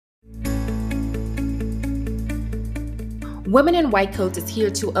Women in White Coats is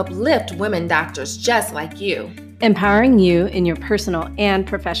here to uplift women doctors just like you, empowering you in your personal and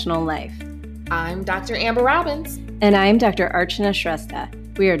professional life. I'm Dr. Amber Robbins. And I'm Dr. Archana Shrestha.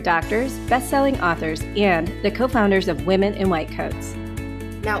 We are doctors, best-selling authors, and the co-founders of Women in White Coats.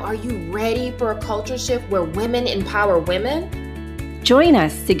 Now, are you ready for a culture shift where women empower women? Join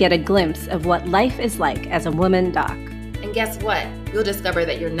us to get a glimpse of what life is like as a woman doc. And guess what? You'll discover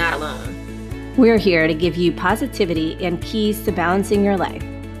that you're not alone. We're here to give you positivity and keys to balancing your life.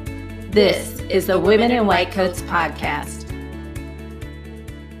 This is the Women in White Coats podcast.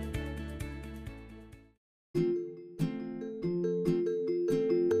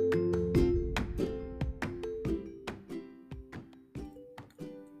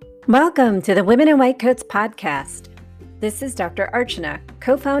 Welcome to the Women in White Coats podcast. This is Dr. Archana,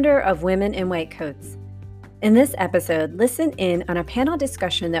 co-founder of Women in White Coats. In this episode, listen in on a panel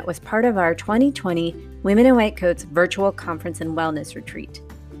discussion that was part of our 2020 Women in White Coats virtual conference and wellness retreat.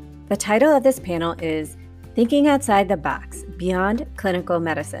 The title of this panel is Thinking Outside the Box, Beyond Clinical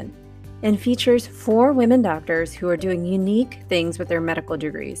Medicine, and features 4 women doctors who are doing unique things with their medical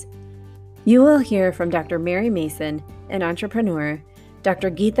degrees. You will hear from Dr. Mary Mason, an entrepreneur, Dr.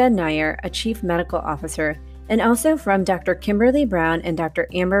 Geeta Nair, a chief medical officer, and also from Dr. Kimberly Brown and Dr.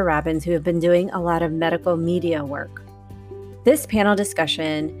 Amber Robbins, who have been doing a lot of medical media work. This panel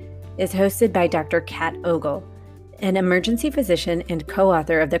discussion is hosted by Dr. Kat Ogle, an emergency physician and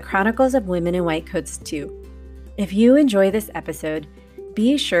co-author of the Chronicles of Women in White Coats 2. If you enjoy this episode,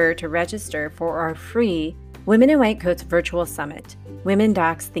 be sure to register for our free Women in White Coats virtual summit, Women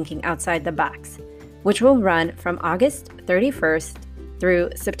Docs Thinking Outside the Box, which will run from August 31st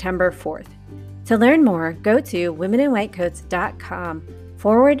through September 4th. To learn more, go to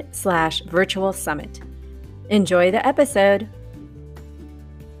womeninwhitecoats.com/virtual summit. Enjoy the episode.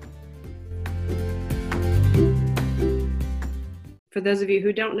 For those of you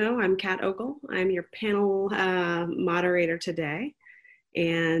who don't know, I'm Kat Ogle. I'm your panel moderator today,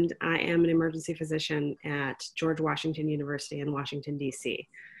 and I am an emergency physician at George Washington University in Washington, D.C.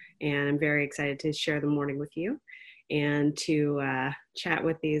 And I'm very excited to share the morning with you and to chat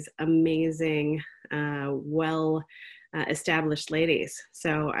with these amazing, well-established ladies.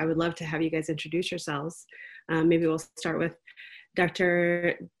 So I would love to have you guys introduce yourselves. Maybe we'll start with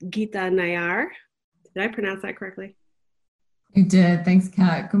Dr. Geeta Nair. Did I pronounce that correctly? You did. Thanks,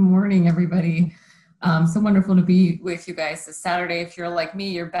 Kat. Good morning, everybody. So wonderful to be with you guys this Saturday. If you're like me,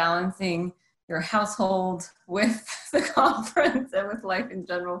 you're balancing your household with the conference and with life in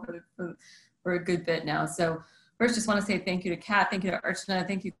general for a good bit now. So first, just want to say thank you to Kat, thank you to Archana,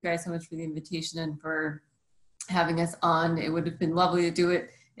 thank you guys so much for the invitation and for having us on. It would have been lovely to do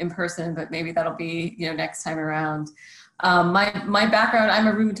it in person, but maybe that'll be next time around. My background, I'm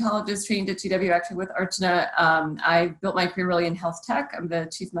a rheumatologist trained at GW, actually with Archana. I built my career really in health tech. I'm the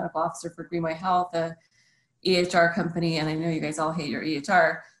chief medical officer for Greenway Health, a EHR company, and I know you guys all hate your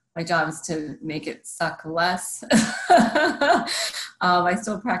EHR. My job is to make it suck less. I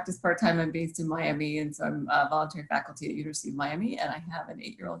still practice part-time. I'm based in Miami, and so I'm a voluntary faculty at University of Miami, and I have an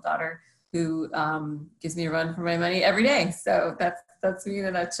 8-year-old daughter who gives me a run for my money every day. So that's me in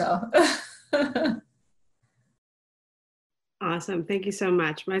a nutshell. Awesome. Thank you so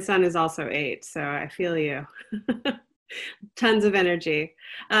much. My son is also 8, so I feel you. Tons of energy.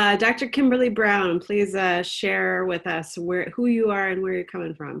 Dr. Kimberly Brown, please share with us who you are and where you're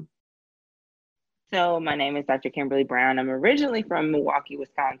coming from. So my name is Dr. Kimberly Brown. I'm originally from Milwaukee,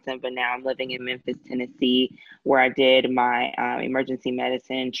 Wisconsin, but now I'm living in Memphis, Tennessee, where I did my emergency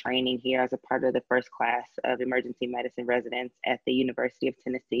medicine training here as a part of the first class of emergency medicine residents at the University of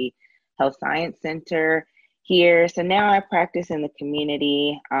Tennessee Health Science Center here. So now I practice in the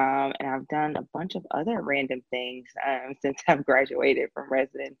community, and I've done a bunch of other random things since I've graduated from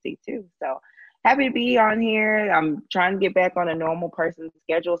residency too. So happy to be on here. I'm trying to get back on a normal person's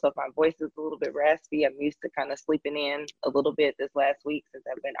schedule, so if my voice is a little bit raspy, I'm used to kind of sleeping in a little bit this last week since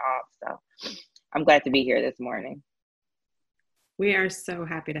I've been off. So I'm glad to be here this morning. We are so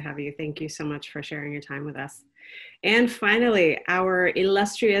happy to have you. Thank you so much for sharing your time with us. And finally, our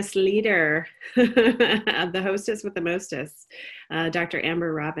illustrious leader, the hostess with the mostest, Dr.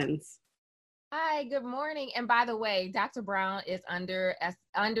 Amber Robbins. Hi, good morning. And by the way, Dr. Brown is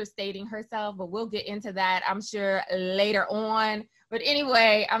understating herself, but we'll get into that, I'm sure, later on. But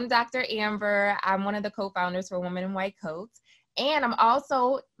anyway, I'm Dr. Amber. I'm one of the co-founders for Women in White Coats. And I'm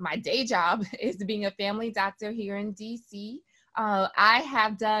also, my day job is being a family doctor here in DC. I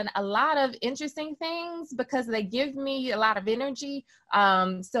have done a lot of interesting things because they give me a lot of energy.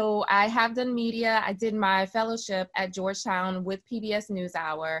 So I have done media. I did my fellowship at Georgetown with PBS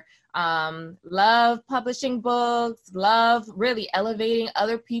NewsHour. Love publishing books, love really elevating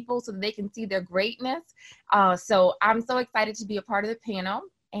other people so that they can see their greatness. So I'm so excited to be a part of the panel,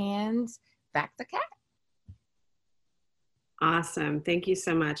 and back to Kat. Awesome. Thank you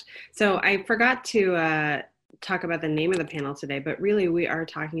so much. So I forgot to talk about the name of the panel today, but really we are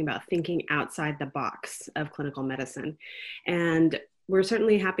talking about thinking outside the box of clinical medicine. And we're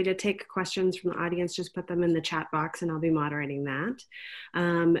certainly happy to take questions from the audience. Just put them in the chat box and I'll be moderating that.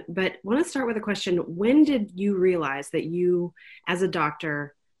 But I want to start with a question. When did you realize that you, as a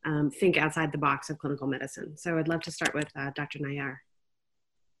doctor, think outside the box of clinical medicine? So I'd love to start with Dr. Nayar.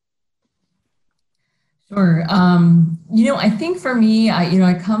 Sure. I think for me,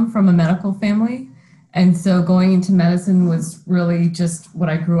 I come from a medical family. And so going into medicine was really just what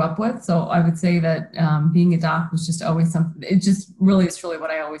I grew up with. So I would say that being a doc was just always something, it's really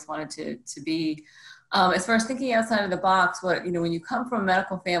what I always wanted to be. As far as thinking outside of the box, when you come from a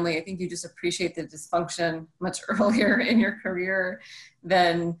medical family, I think you just appreciate the dysfunction much earlier in your career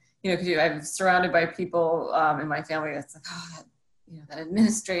than, because I'm surrounded by people in my family that's like, that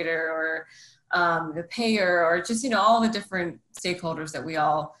administrator or the payer or just, all the different stakeholders that we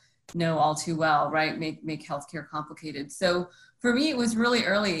all know all too well, right? Make healthcare complicated. So for me, it was really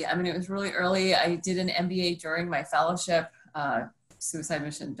early. It was really early. I did an MBA during my fellowship. Suicide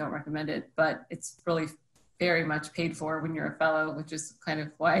mission, don't recommend it, but it's really very much paid for when you're a fellow, which is kind of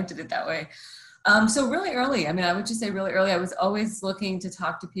why I did it that way. So really early. I would just say really early. I was always looking to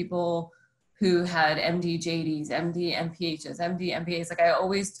talk to people who had MD JDs, MD MPHs, MD MBAs. Like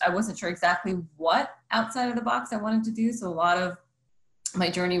I wasn't sure exactly what outside of the box I wanted to do. So a lot of my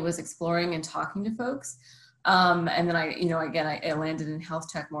journey was exploring and talking to folks. And then I landed in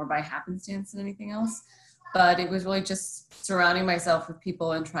health tech more by happenstance than anything else. But it was really just surrounding myself with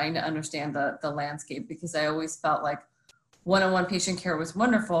people and trying to understand the landscape, because I always felt like one-on-one patient care was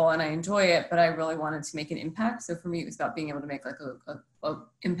wonderful and I enjoy it, but I really wanted to make an impact. So for me, it was about being able to make like a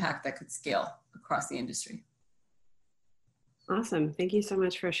impact that could scale across the industry. Awesome. Thank you so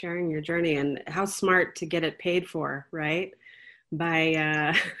much for sharing your journey, and how smart to get it paid for, right?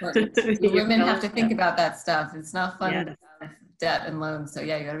 By women have to think about that stuff. It's not fun Yes. to have debt and loans. So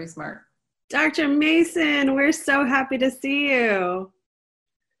yeah, you gotta be smart. Dr. Mason, we're so happy to see you.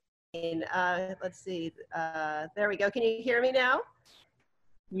 Let's see. There we go. Can you hear me now?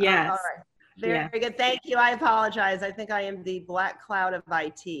 Yes. All right. Very good. Thank you. I apologize. I think I am the black cloud of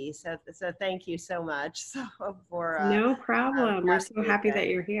IT. So thank you so much for. No problem. We're so happy that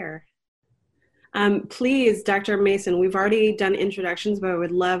you're here. Please, Dr. Mason, we've already done introductions, but I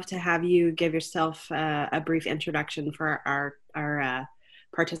would love to have you give yourself a brief introduction for our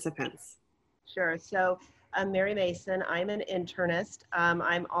participants. Sure. So I'm Mary Mason. I'm an internist.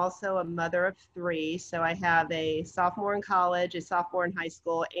 I'm also a mother of 3. So I have a sophomore in college, a sophomore in high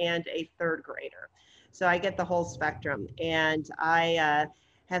school, and a 3rd grader. So I get the whole spectrum. And I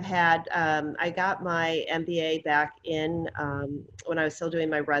have had, I got my MBA back in when I was still doing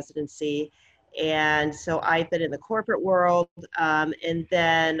my residency. And so I've been in the corporate world. And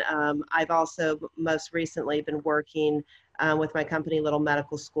then I've also most recently been working with my company, Little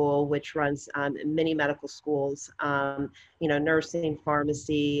Medical School, which runs many medical schools, nursing,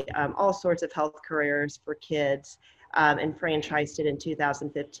 pharmacy, all sorts of health careers for kids, and franchised it in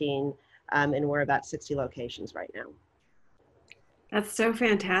 2015. And we're about 60 locations right now. That's so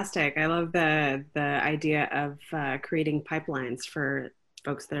fantastic. I love the idea of creating pipelines for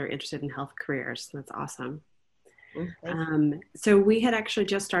folks that are interested in health careers. That's awesome. So we had actually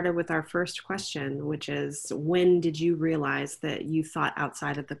just started with our first question, which is, when did you realize that you thought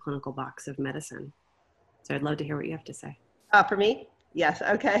outside of the clinical box of medicine? So I'd love to hear what you have to say. For me? Yes.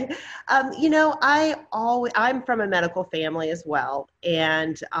 Okay. I'm from a medical family as well.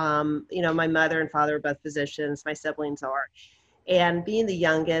 And, my mother and father are both physicians. My siblings are. And being the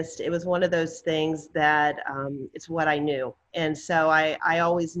youngest, it was one of those things that it's what I knew. And so I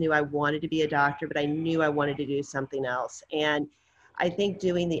always knew I wanted to be a doctor, but I knew I wanted to do something else. And I think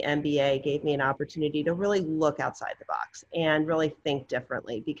doing the MBA gave me an opportunity to really look outside the box and really think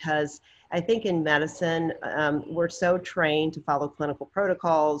differently, because I think in medicine, we're so trained to follow clinical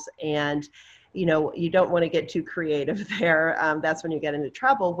protocols, and you don't want to get too creative there. That's when you get into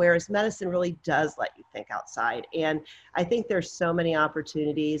trouble, whereas medicine really does let you think outside. And I think there's so many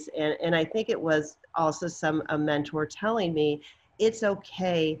opportunities. And I think it was also a mentor telling me it's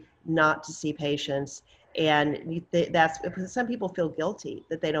okay not to see patients. And that's because some people feel guilty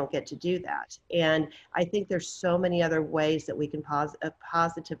that they don't get to do that. And I think there's so many other ways that we can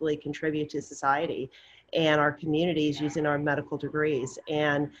positively contribute to society and our communities using our medical degrees.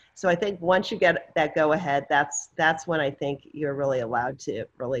 And so I think once you get that go ahead, that's when I think you're really allowed to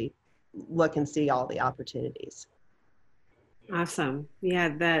really look and see all the opportunities. Awesome.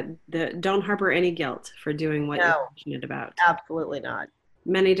 Yeah, don't harbor any guilt for doing what you're passionate about. Absolutely not.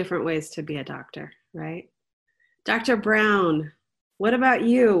 Many different ways to be a doctor, right? Dr. Brown, what about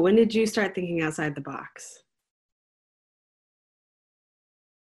you? When did you start thinking outside the box?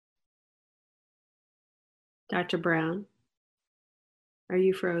 Dr. Brown, are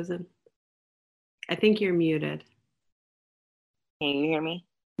you frozen? I think you're muted. Can you hear me?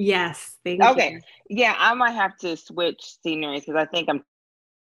 Yes, thank you. Okay. Yeah, I might have to switch sceneries because I think I'm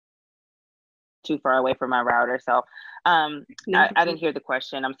too far away from my router. So I didn't hear the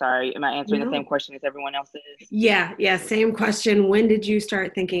question. I'm sorry. Am I answering the same question as everyone else is? Yeah, same question. When did you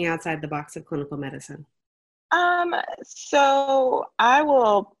start thinking outside the box of clinical medicine? So I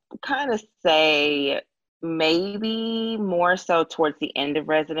will kind of say maybe more so towards the end of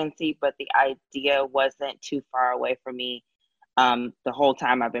residency, but the idea wasn't too far away from me the whole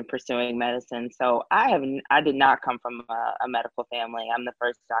time I've been pursuing medicine. So I did not come from a medical family. I'm the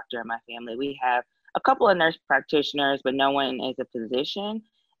first doctor in my family. We have a couple of nurse practitioners, but no one is a physician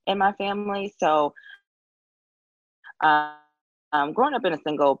in my family. So growing up in a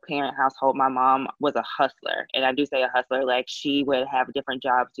single parent household, my mom was a hustler. And I do say a hustler, like she would have different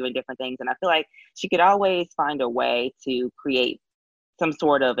jobs doing different things. And I feel like she could always find a way to create some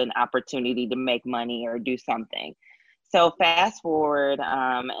sort of an opportunity to make money or do something. So fast forward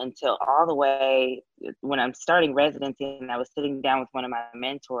until all the way when I'm starting residency, and I was sitting down with one of my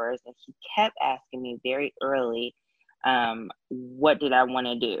mentors, and he kept asking me very early, what did I want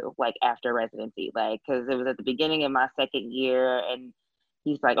to do, like after residency, like because it was at the beginning of my second year, and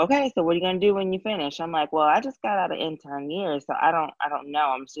he's like, okay, so what are you gonna do when you finish? I'm like, well, I just got out of intern year, so I don't know.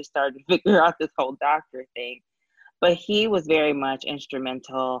 I'm just starting to figure out this whole doctor thing. But he was very much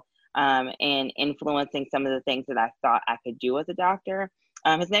instrumental in influencing some of the things that I thought I could do as a doctor.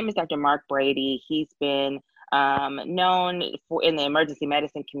 His name is Dr. Mark Brady. He's been known in the emergency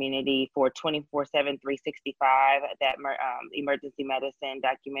medicine community for 24/7, 365, that emergency medicine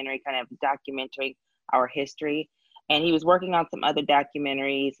documentary, kind of documenting our history. And he was working on some other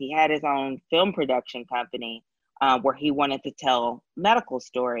documentaries. He had his own film production company where he wanted to tell medical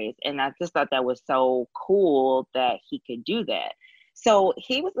stories. And I just thought that was so cool that he could do that. So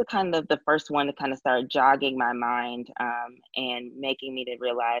he was the first one to kind of start jogging my mind and making me to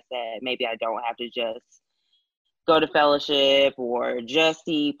realize that maybe I don't have to just go to fellowship or just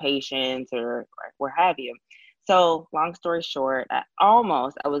see patients or what have you. So long story short, I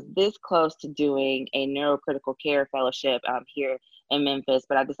was this close to doing a neurocritical care fellowship here in Memphis,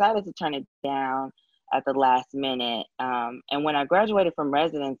 but I decided to turn it down at the last minute. And when I graduated from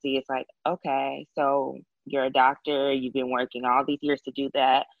residency, it's like, okay, so you're a doctor, you've been working all these years to do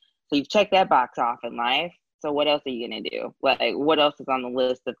that. So you've checked that box off in life. So what else are you going to do? Like, what else is on the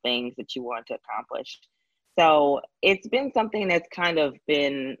list of things that you want to accomplish? So it's been something that's kind of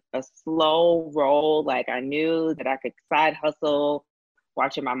been a slow roll. Like I knew that I could side hustle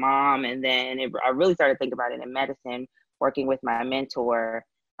watching my mom. And then I really started thinking about it in medicine, working with my mentor.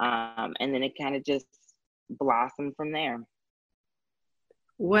 And then it kind of just blossomed from there.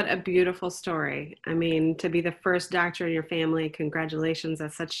 What a beautiful story. I mean, to be the first doctor in your family, congratulations.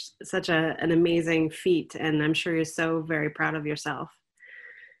 That's such an amazing feat. And I'm sure you're so very proud of yourself.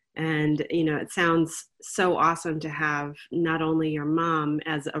 And, you know, it sounds so awesome to have not only your mom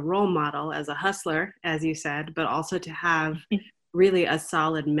as a role model, as a hustler, as you said, but also to have really a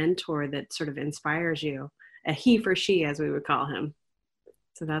solid mentor that sort of inspires you, a he for she, as we would call him.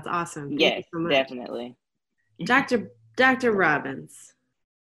 So that's awesome. Thank you so much. Definitely. Dr. Robbins.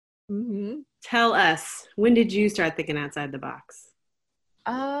 Mm-hmm. Tell us, when did you start thinking outside the box?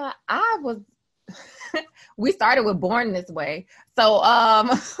 We started with Born This Way. So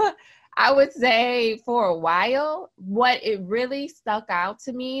I would say for a while, when it really stuck out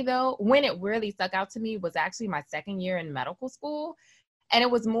to me was actually my second year in medical school. And it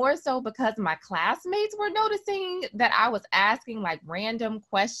was more so because my classmates were noticing that I was asking like random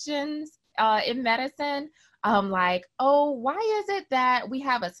questions in medicine. Like, oh, why is it that we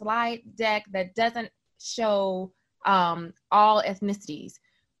have a slide deck that doesn't show all ethnicities?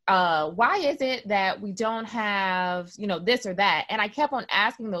 Why is it that we don't have, this or that? And I kept on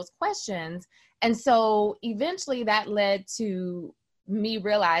asking those questions. And so eventually that led to me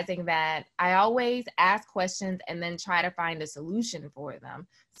realizing that I always ask questions and then try to find a solution for them.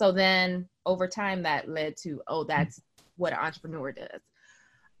 So then over time that led to, oh, that's what an entrepreneur does.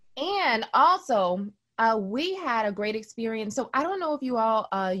 And also, we had a great experience. So I don't know if you all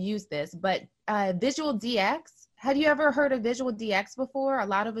use this, but Visual DX. Have you ever heard of Visual DX before? A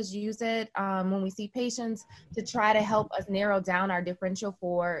lot of us use it when we see patients to try to help us narrow down our differential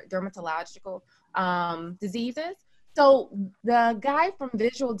for dermatological diseases. So the guy from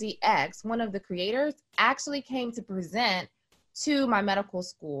Visual DX, one of the creators, actually came to present to my medical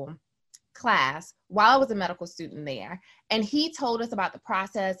school class while I was a medical student there. And he told us about the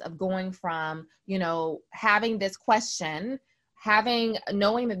process of going from, you know, having this question,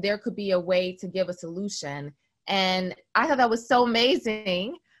 knowing that there could be a way to give a solution. And I thought that was so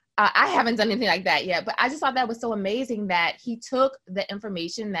amazing. I haven't done anything like that yet, but I just thought that was so amazing that he took the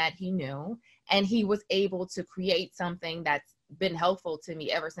information that he knew and he was able to create something that's been helpful to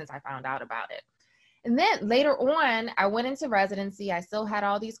me ever since I found out about it. And then later on, I went into residency. I still had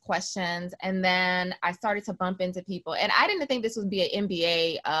all these questions. And then I started to bump into people. And I didn't think this would be an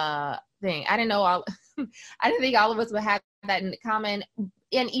MBA thing. I didn't think all of us would have that in common.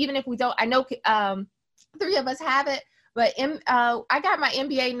 And even if we don't, I know 3 of us have it. But I got my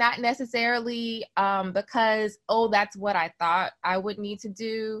MBA not necessarily because, that's what I thought I would need to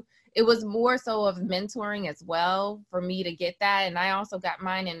do. It was more so of mentoring as well for me to get that. And I also got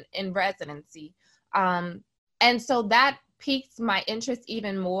mine in residency. And so that piqued my interest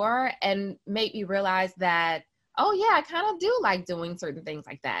even more and made me realize that, I kind of do like doing certain things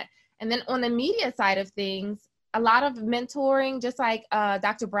like that. And then on the media side of things, a lot of mentoring, just like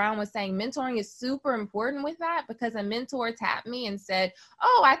Dr. Brown was saying, mentoring is super important with that because a mentor tapped me and said,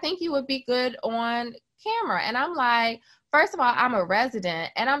 I think you would be good on camera. And I'm like, first of all, I'm a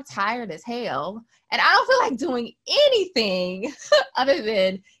resident and I'm tired as hell. And I don't feel like doing anything other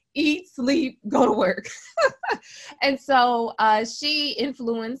than eat, sleep, go to work. And so she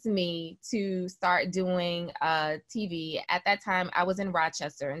influenced me to start doing TV. At that time, I was in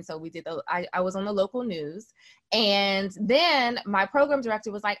Rochester. And so I was on the local news. And then my program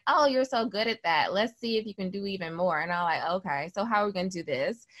director was like, you're so good at that. Let's see if you can do even more. And I'm like, okay, so how are we going to do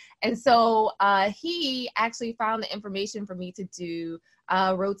this? And so he actually found the information for me to do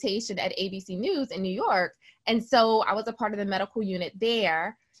rotation at ABC News in New York. And so I was a part of the medical unit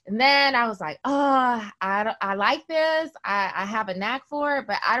there. And then I was like, I like this. I have a knack for it,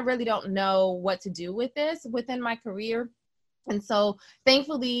 but I really don't know what to do with this within my career. And so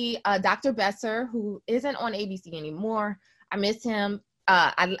thankfully, Dr. Besser, who isn't on ABC anymore, I miss him.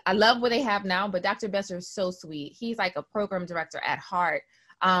 I love what they have now, but Dr. Besser is so sweet. He's like a program director at heart.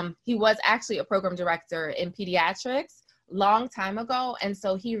 He was actually a program director in pediatrics long time ago. And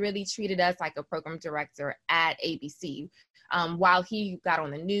so he really treated us like a program director at ABC. While he got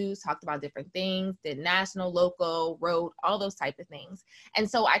on the news, talked about different things, did national, local, wrote, all those type of things. And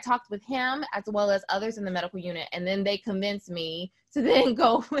so I talked with him as well as others in the medical unit, and then they convinced me to then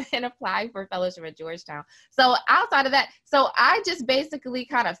go and apply for fellowship at Georgetown. So outside of that, I just basically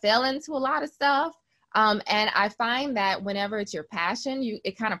kind of fell into a lot of stuff. And I find that whenever it's your passion,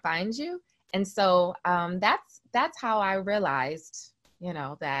 it kind of finds you. And so that's how I realized,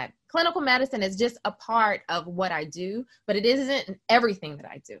 that clinical medicine is just a part of what I do, but it isn't everything that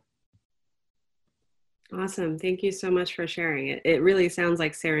I do. Awesome. Thank you so much for sharing it. It really sounds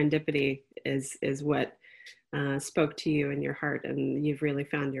like serendipity is what spoke to you in your heart, and you've really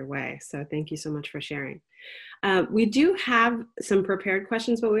found your way. So thank you so much for sharing. We do have some prepared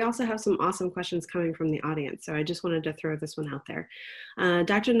questions, but we also have some awesome questions coming from the audience. So I just wanted to throw this one out there.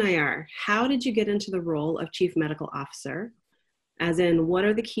 Dr. Nayar, how did you get into the role of Chief Medical Officer? As in, what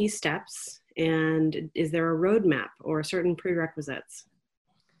are the key steps, and is there a roadmap or certain prerequisites?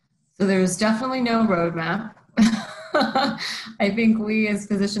 So there's definitely no roadmap. I think we as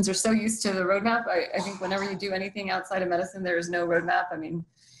physicians are so used to the roadmap. I think whenever you do anything outside of medicine, there is no roadmap. I mean,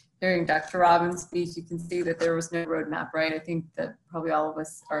 hearing Dr. Robbins' speech, you can see that there was no roadmap, right? I think that probably all of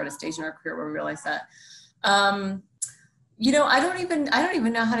us are at a stage in our career where we realize that. I don't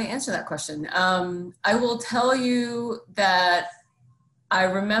even know how to answer that question. I will tell you that I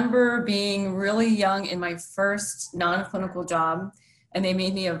remember being really young in my first non-clinical job, and they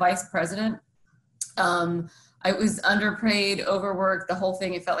made me a vice president. I was underpaid, overworked, the whole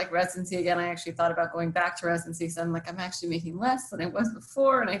thing. It felt like residency again. I actually thought about going back to residency. So I'm like, I'm actually making less than I was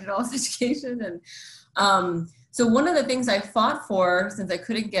before. And I did all this education. And so one of the things I fought for, since I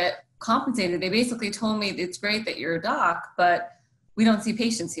couldn't get compensated, they basically told me, it's great that you're a doc, but we don't see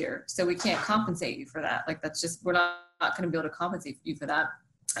patients here. So we can't compensate you for that. Like, that's just, we're not going to be able to compensate you for that.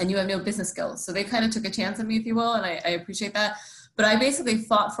 and you have no business skills. So they kind of took a chance on me, if you will, and I appreciate that. But I basically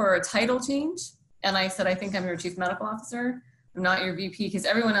fought for a title change, and I said, I think I'm your chief medical officer. I'm not your VP, because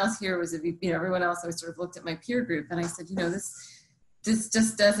everyone else here was a VP. Everyone else, I sort of looked at my peer group, and I said, this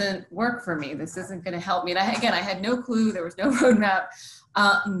just doesn't work for me. This isn't going to help me. And I had no clue. There was no roadmap.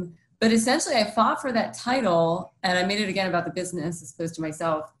 But essentially, I fought for that title, and I made it again about the business as opposed to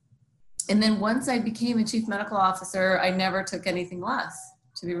myself. And then once I became a chief medical officer, I never took anything less,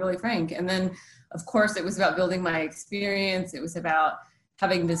 to be really frank. And then, of course, it was about building my experience. It was about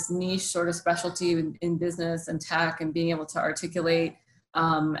having this niche sort of specialty in business and tech, and being able to articulate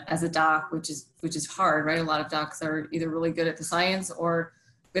as a doc, which is hard, right? A lot of docs are either really good at the science or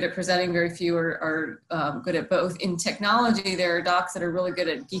good at presenting. Very few are good at both. In technology, there are docs that are really good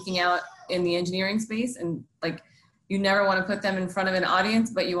at geeking out in the engineering space, and like, you never want to put them in front of an audience,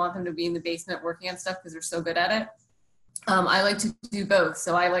 but you want them to be in the basement working on stuff because they're so good at it. I like to do both.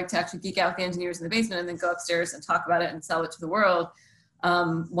 So I like to actually geek out the engineers in the basement and then go upstairs and talk about it and sell it to the world.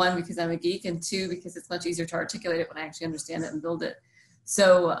 One, because I'm a geek, and two, because it's much easier to articulate it when I actually understand it and build it.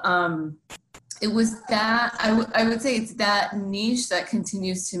 So it was that, I would say it's that niche that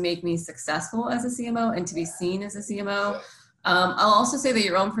continues to make me successful as a CMO and to be seen as a CMO. I'll also say that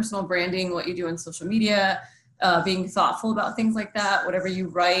your own personal branding, what you do on social media, being thoughtful about things like that, whatever you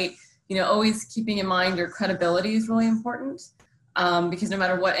write, always keeping in mind your credibility is really important, because no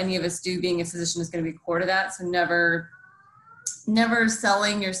matter what any of us do, being a physician is going to be core to that. So never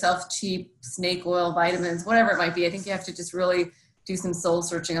selling yourself cheap snake oil, vitamins, whatever it might be. I think you have to just really do some soul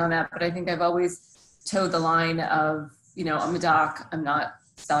searching on that. But I think I've always towed the line of, I'm a doc, I'm not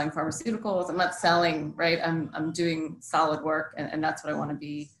selling pharmaceuticals, I'm not selling, right? I'm doing solid work, and that's what I want to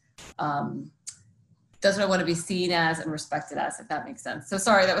be. That's what I want to be seen as and respected as, if that makes sense. So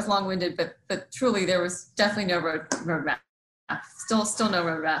sorry, that was long-winded, but truly there was definitely no roadmap. Still no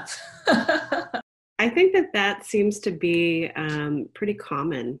roadmap. I think that seems to be pretty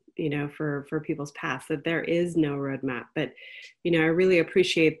common, for people's paths, that there is no roadmap. But, I really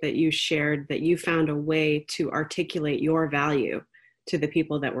appreciate that you shared that you found a way to articulate your value to the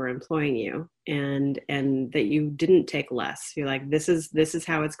people that were employing you, and that you didn't take less. You're like, this is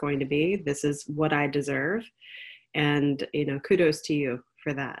how it's going to be. This is what I deserve. And, kudos to you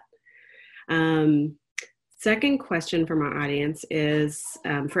for that. Second question from our audience is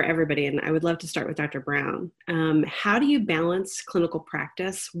for everybody, and I would love to start with Dr. Brown. How do you balance clinical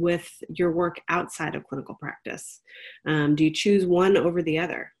practice with your work outside of clinical practice? Do you choose one over the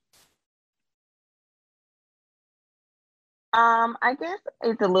other? I guess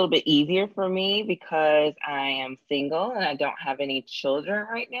it's a little bit easier for me because I am single and I don't have any children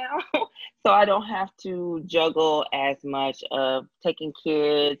right now. So I don't have to juggle as much of taking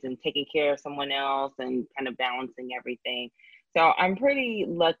kids and taking care of someone else and kind of balancing everything. So I'm pretty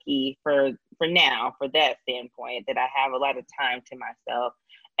lucky for now, for that standpoint, that I have a lot of time to myself.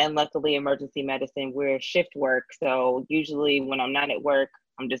 And luckily, emergency medicine, we're shift work. So usually when I'm not at work,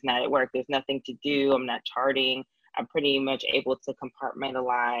 I'm just not at work. There's nothing to do. I'm not charting. I'm pretty much able to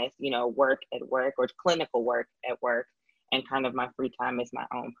compartmentalize, work at work or clinical work at work. And kind of my free time is my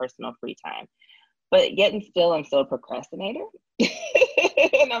own personal free time. But yet and still, I'm still a procrastinator.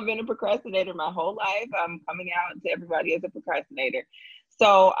 And I've been a procrastinator my whole life. I'm coming out to everybody as a procrastinator.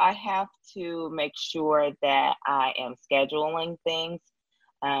 So I have to make sure that I am scheduling things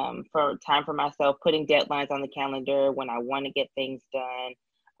for time for myself, putting deadlines on the calendar when I want to get things done,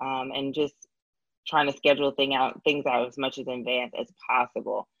 and just trying to schedule things out as much as in advance as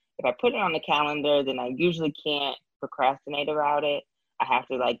possible. If I put it on the calendar, then I usually can't procrastinate about it. I have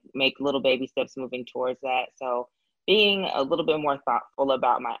to make little baby steps moving towards that. So being a little bit more thoughtful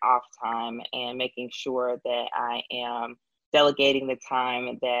about my off time and making sure that I am delegating the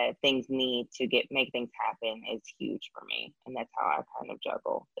time that things need to make things happen is huge for me. And that's how I kind of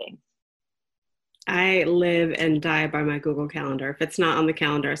juggle things. I live and die by my Google Calendar. If it's not on the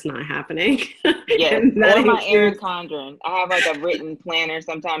calendar, it's not happening. Yes, or my Erin Condren. I have a written planner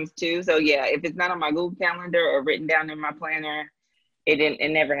sometimes too. So yeah, if it's not on my Google Calendar or written down in my planner,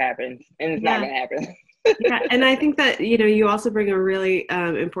 it never happens, and it's not gonna happen. Yeah, and I think that you also bring a really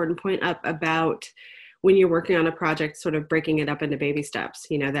important point up about when you're working on a project, sort of breaking it up into baby steps.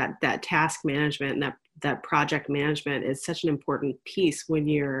 That task management and that project management is such an important piece when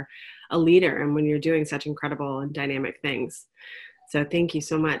you're a leader and when you're doing such incredible and dynamic things. So thank you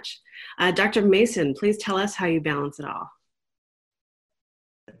so much. Dr. Mason, please tell us how you balance it all.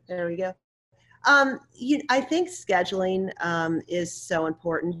 There we go. I think scheduling is so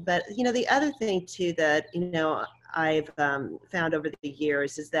important, but the other thing too that I've found over the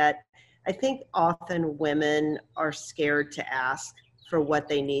years is that I think often women are scared to ask for what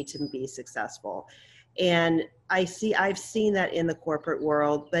they need to be successful. And I've seen that in the corporate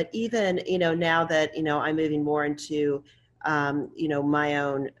world, but even, now that, I'm moving more into, my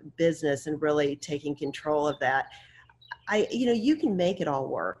own business and really taking control of that, you can make it all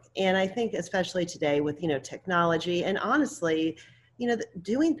work. And I think especially today with, technology and honestly,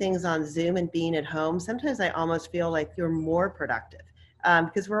 doing things on Zoom and being at home, sometimes I almost feel like you're more productive.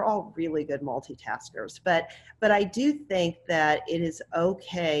 Because we're all really good multitaskers, but I do think that it is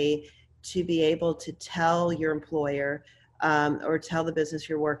okay to be able to tell your employer or tell the business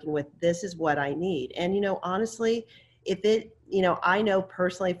you're working with, this is what I need. And, honestly, I know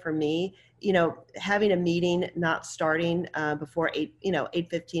personally for me, having a meeting not starting before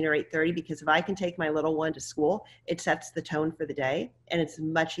 8:15 or 8:30, because if I can take my little one to school, it sets the tone for the day, and it's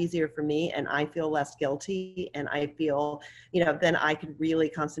much easier for me, and I feel less guilty, and I feel, then I can really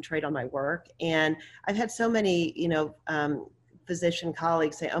concentrate on my work. And I've had so many, physician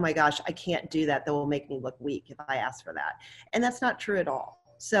colleagues say, oh my gosh, I can't do that. That will make me look weak if I ask for that. And that's not true at all.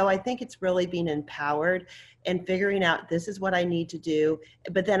 So I think it's really being empowered and figuring out this is what I need to do.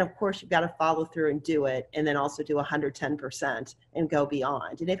 But then of course you've got to follow through and do it, and then also do 110% and go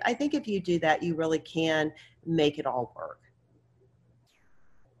beyond. And I think if you do that, you really can make it all work.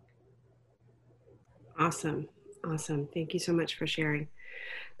 Awesome. Thank you so much for sharing.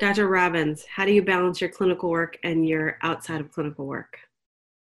 Dr. Robbins, how do you balance your clinical work and your outside of clinical work?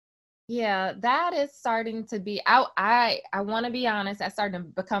 Yeah, that is starting to be, I want to be honest, that's starting to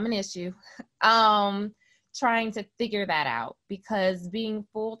become an issue. Trying to figure that out, because being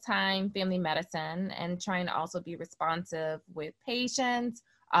full-time family medicine and trying to also be responsive with patients,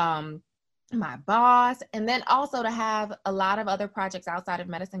 my boss, and then also to have a lot of other projects outside of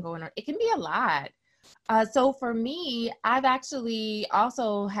medicine going on, it can be a lot. So for me, I've actually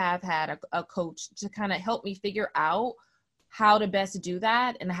also have had a coach to kind of help me figure out how to best do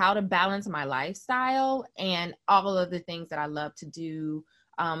that and how to balance my lifestyle and all of the things that I love to do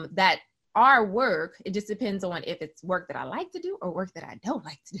that are work. It just depends on if it's work that I like to do or work that I don't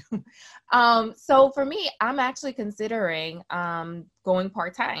like to do. So for me, I'm actually considering going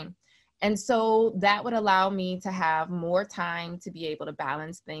part-time. And so that would allow me to have more time to be able to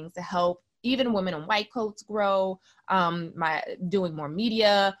balance things, to help even women in white coats grow, doing more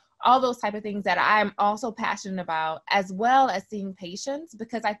media, all those type of things that I'm also passionate about, as well as seeing patients.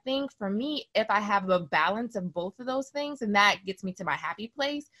 Because I think for me, if I have a balance of both of those things, and that gets me to my happy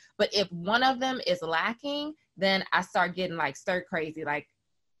place. But if one of them is lacking, then I start getting like stir crazy, like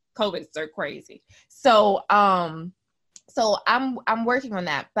COVID stir crazy. So I'm working on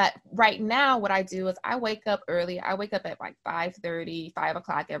that. But right now what I do is I wake up early. I wake up at like 5:30, 5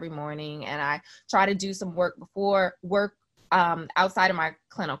 o'clock every morning, and I try to do some work before work, outside of my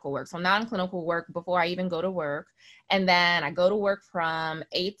clinical work. So non-clinical work before I even go to work. And then I go to work from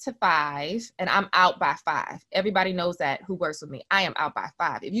 8 to 5, and I'm out by 5. Everybody knows that who works with me. I am out by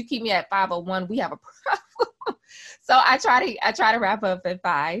 5. If you keep me at 5:01, we have a problem. So I try to wrap up at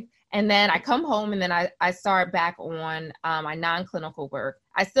 5. And then I come home, and then I start back on my non-clinical work.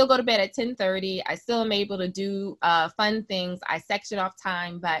 I still go to bed at 10:30. I still am able to do fun things. I section off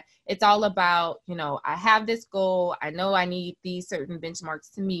time, but it's all about, I have this goal. I know I need these certain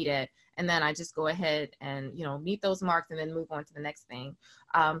benchmarks to meet it. And then I just go ahead and, meet those marks and then move on to the next thing.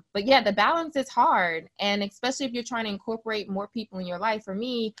 But yeah, the balance is hard. And especially if you're trying to incorporate more people in your life. For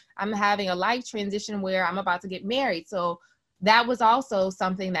me, I'm having a life transition where I'm about to get married. So that was also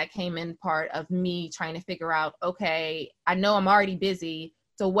something that came in part of me trying to figure out, okay, I know I'm already busy,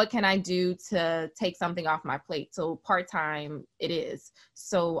 so what can I do to take something off my plate? So part-time it is.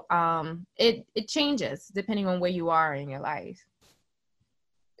 So it changes depending on where you are in your life.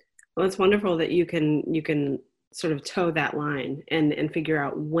 Well, it's wonderful that you can sort of toe that line and figure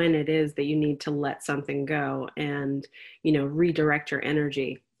out when it is that you need to let something go and, redirect your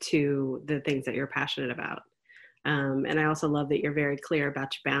energy to the things that you're passionate about. And I also love that you're very clear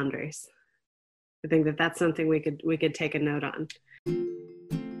about your boundaries. I think that that's something we could take a note on.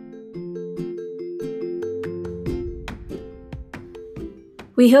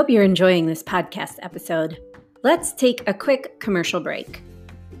 We hope you're enjoying this podcast episode. Let's take a quick commercial break.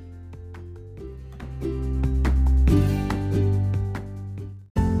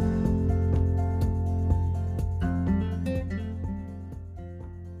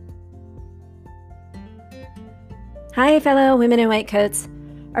 Hi, fellow women in white coats.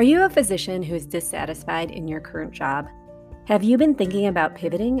 Are you a physician who is dissatisfied in your current job? Have you been thinking about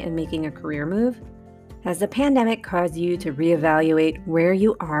pivoting and making a career move? Has the pandemic caused you to reevaluate where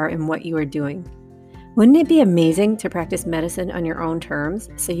you are and what you are doing? Wouldn't it be amazing to practice medicine on your own terms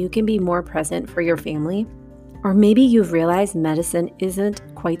so you can be more present for your family? Or maybe you've realized medicine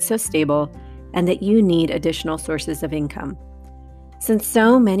isn't quite so stable and that you need additional sources of income. Since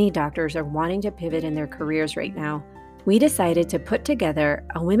so many doctors are wanting to pivot in their careers right now, we decided to put together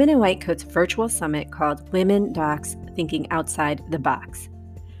a Women in White Coats virtual summit called Women Docs Thinking Outside the Box.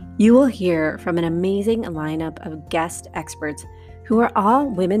 You will hear from an amazing lineup of guest experts who are all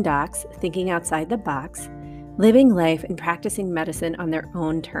women docs thinking outside the box, living life and practicing medicine on their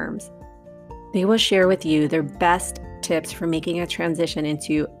own terms. They will share with you their best tips for making a transition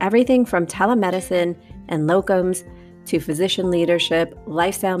into everything from telemedicine and locums to physician leadership,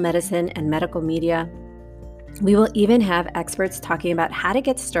 lifestyle medicine, and medical media. We will even have experts talking about how to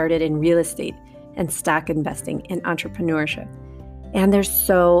get started in real estate and stock investing and entrepreneurship. And there's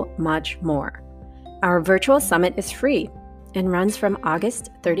so much more. Our virtual summit is free and runs from August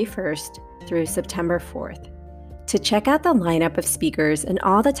 31st through September 4th. To check out the lineup of speakers and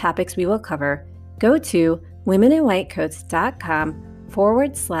all the topics we will cover, go to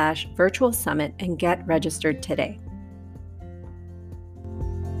womeninwhitecoats.com/virtual summit and get registered today.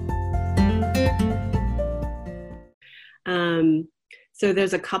 So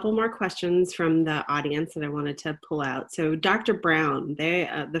there's a couple more questions from the audience that I wanted to pull out. So Dr. Brown,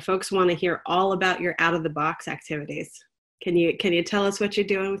 the folks want to hear all about your out of the box activities. Can you tell us what you're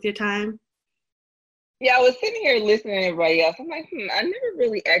doing with your time? Yeah, I was sitting here listening to everybody else. I'm like, I never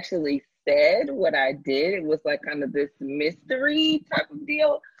really actually said what I did. It was like kind of this mystery type of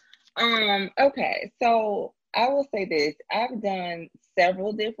deal. Okay, so I will say this. I've done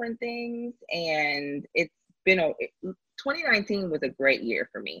several different things, and it's been 2019 was a great year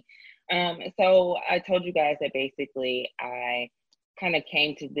for me. So I told you guys that basically I kind of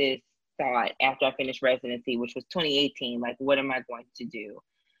came to this thought after I finished residency, which was 2018, like, what am I going to do?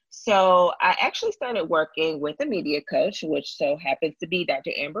 So I actually started working with a media coach, which so happens to be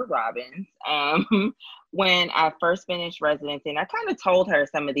Dr. Amber Robbins. When I first finished residency, and I kind of told her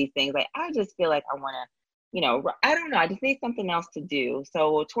some of these things, like, I just feel like I want to, I don't know, I just need something else to do.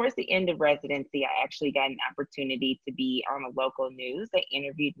 So towards the end of residency, I actually got an opportunity to be on the local news. They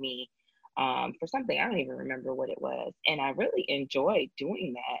interviewed me for something, I don't even remember what it was. And I really enjoyed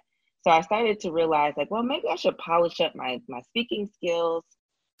doing that. So I started to realize, like, well, maybe I should polish up my speaking skills.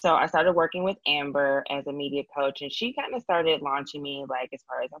 So I started working with Amber as a media coach, and she kind of started launching me, like, as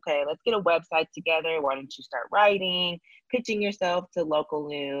far as, okay, let's get a website together. Why don't you start writing, pitching yourself to local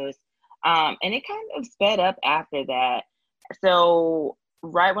news? And it kind of sped up after that. So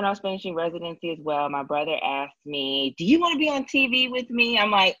right when I was finishing residency as well, my brother asked me, do you want to be on TV with me?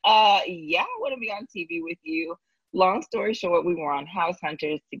 I'm like, yeah, I want to be on TV with you. Long story short, we were on House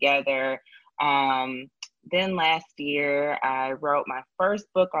Hunters together. Then last year, I wrote my first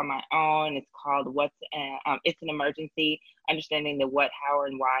book on my own. It's called It's an Emergency, Understanding the What, How,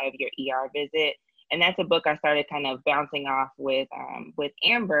 and Why of Your ER Visit. And that's a book I started kind of bouncing off with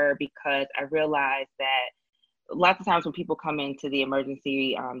Amber, because I realized that lots of times when people come into the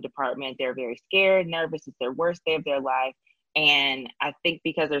emergency department, they're very scared, nervous. It's their worst day of their life. And I think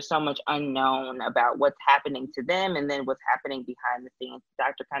because there's so much unknown about what's happening to them and then what's happening behind the scenes, the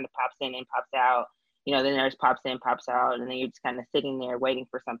doctor kind of pops in and pops out. The nurse pops in, pops out, and then you're just kind of sitting there waiting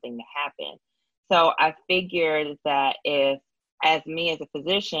for something to happen. So I figured that if, as me as a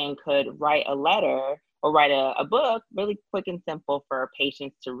physician, could write a letter or write a book really quick and simple for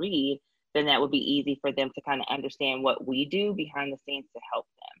patients to read, then that would be easy for them to kind of understand what we do behind the scenes to help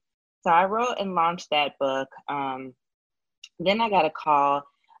them. So I wrote and launched that book. Then I got a call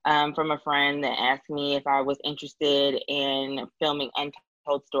from a friend that asked me if I was interested in filming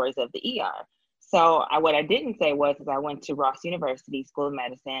untold stories of the ER. So what I didn't say was I went to Ross University School of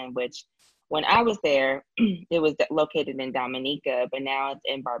Medicine, which when I was there, it was located in Dominica, but now it's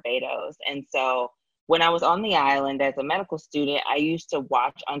in Barbados. And so when I was on the island as a medical student, I used to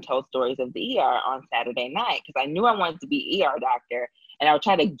watch Untold Stories of the ER on Saturday night because I knew I wanted to be ER doctor. And I would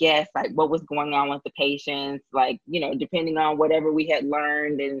try to guess like what was going on with the patients, like, depending on whatever we had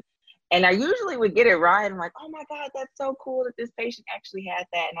learned. And I usually would get it right. I'm like, oh my God, that's so cool that this patient actually had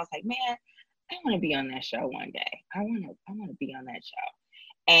that. And I was like, man, I want to be on that show one day. I want to be on that show.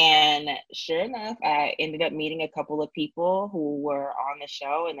 And sure enough, I ended up meeting a couple of people who were on the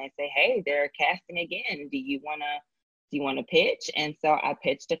show, and they say, hey, they're casting again. Do you want to pitch? And so I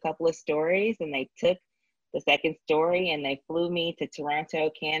pitched a couple of stories, and they took the second story and they flew me to Toronto,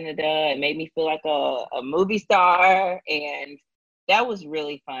 Canada. It made me feel like a movie star. And that was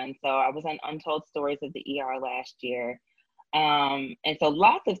really fun. So I was on Untold Stories of the ER last year. And so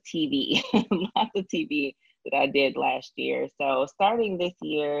lots of TV that I did last year. So starting this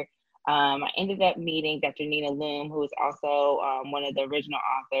year, I ended up meeting Dr. Nina Loom, who is also one of the original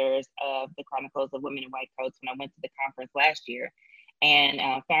authors of the Chronicles of Women in White Coats, when I went to the conference last year, and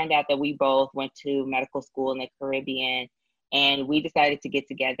found out that we both went to medical school in the Caribbean. And we decided to get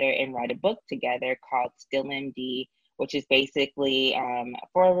together and write a book together called Still MD, which is basically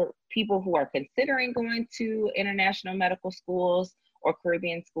for people who are considering going to international medical schools or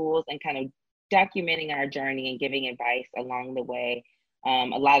Caribbean schools, and kind of documenting our journey and giving advice along the way. A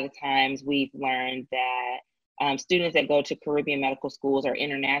lot of times we've learned that students that go to Caribbean medical schools or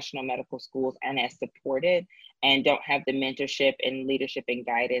international medical schools aren't as supported and don't have the mentorship and leadership and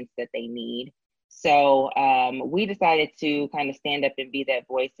guidance that they need. So we decided to kind of stand up and be that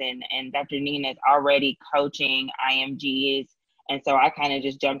voice, and Dr. Nina is already coaching IMGs. And so I kind of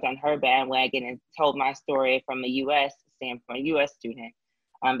just jumped on her bandwagon and told my story from a U.S. standpoint, a U.S. student,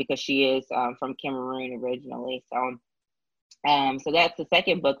 because she is from Cameroon originally. So that's the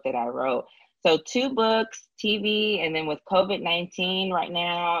second book that I wrote. So 2 books, TV, and then with COVID-19 right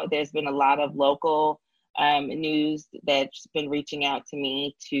now, there's been a lot of local news that's been reaching out to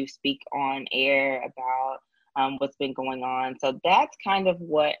me to speak on air about what's been going on. So that's kind of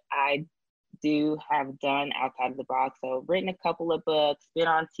what I have done outside of the box. So written a couple of books, been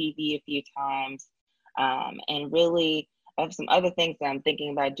on TV a few times, and really I have some other things that I'm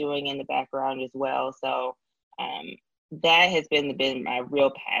thinking about doing in the background as well. So that has been my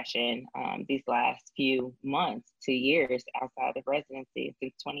real passion these last few months, 2 years outside of residency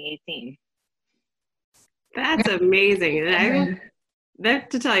since 2018. That's amazing. And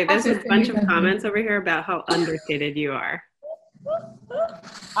to tell you, there's a bunch of comments over here about how understated you are.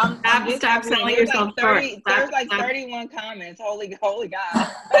 Stop selling yourself short. There's like 31 comments. Holy God.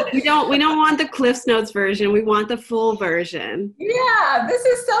 We don't want the Cliff's Notes version. We want the full version. Yeah, this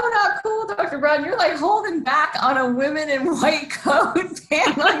is so not cool, Dr. Brown. You're like holding back on a women in white coat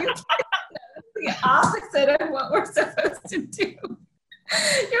panel. You're the opposite of what we're supposed to do.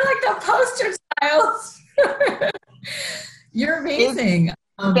 You're like the poster child. You're amazing.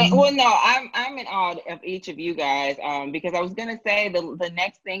 Well, no, I'm in awe of each of you guys, because I was gonna say the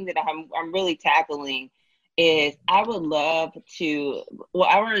next thing that I'm really tackling is I would love to. Well,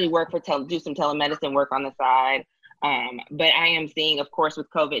 I already do some telemedicine work on the side, but I am seeing, of course, with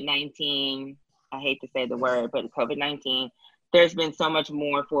COVID-19. I hate to say the word, but COVID-19. There's been so much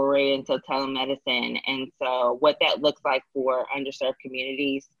more foray into telemedicine, and so what that looks like for underserved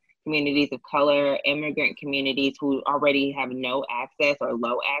communities of color, immigrant communities who already have no access or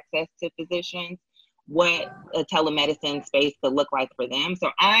low access to physicians, what a telemedicine space could look like for them.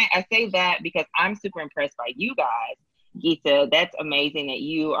 So I say that because I'm super impressed by you guys. Geeta, that's amazing that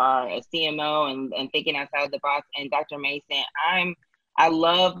you are a CMO and thinking outside the box. And Dr. Mason, I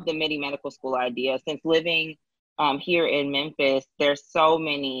love the Midi Medical School idea. Since living here in Memphis, there's so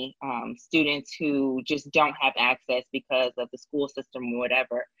many students who just don't have access because of the school system or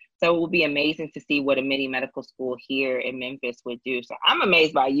whatever. So it will be amazing to see what a Midi Medical School here in Memphis would do. So I'm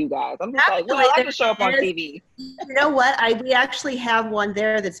amazed by you guys. I'm just like, well, I can show up on TV. You know what? We actually have one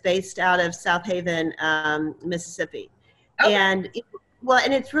there that's based out of South Haven, Mississippi. Okay. And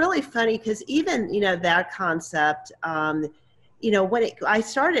it's really funny because even, that concept, when I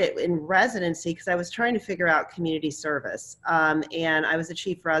started in residency, because I was trying to figure out community service, and I was a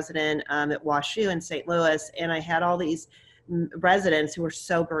chief resident at WashU in St. Louis, and I had all these residents who were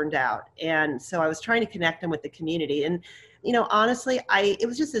so burned out, and so I was trying to connect them with the community. And honestly, it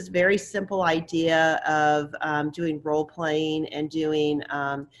was just this very simple idea of doing role playing and doing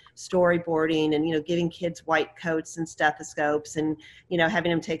storyboarding, and giving kids white coats and stethoscopes, and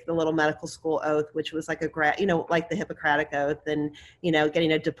having them take the little medical school oath, which was like like the Hippocratic Oath, and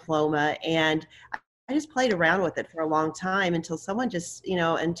getting a diploma. And I just played around with it for a long time until someone just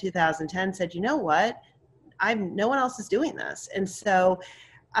in 2010 said, you know what, no one else is doing this. And so,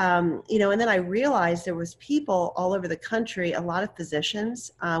 and then I realized there was people all over the country, a lot of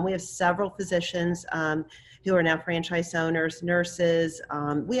physicians. We have several physicians who are now franchise owners, nurses.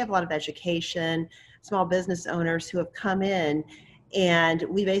 We have a lot of education, small business owners who have come in, and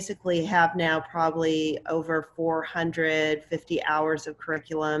we basically have now probably over 450 hours of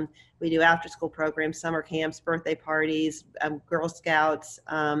curriculum. We do after-school programs, summer camps, birthday parties, Girl Scouts,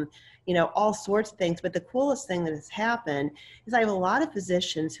 all sorts of things. But the coolest thing that has happened is I have a lot of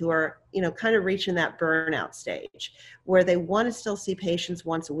physicians who are, kind of reaching that burnout stage where they want to still see patients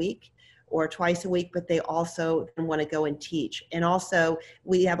once a week or twice a week, but they also want to go and teach. And also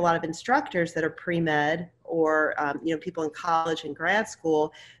we have a lot of instructors that are pre-med or, people in college and grad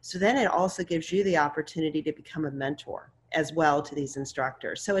school. So then it also gives you the opportunity to become a mentor as well to these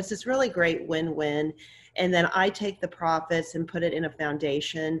instructors. So it's this really great win-win. And then I take the profits and put it in a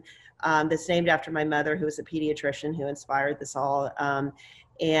foundation that's named after my mother, who was a pediatrician who inspired this all.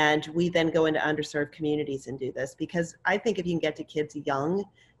 And we then go into underserved communities and do this, because I think if you can get to kids young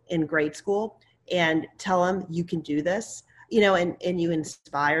in grade school and tell them you can do this, and you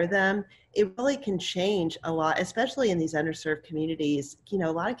inspire them, it really can change a lot, especially in these underserved communities. A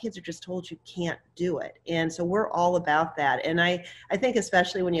lot of kids are just told you can't do it. And so we're all about that. And I think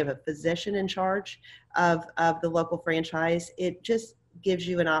especially when you have a physician in charge of the local franchise, it just gives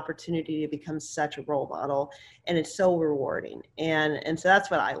you an opportunity to become such a role model, and it's so rewarding. And so that's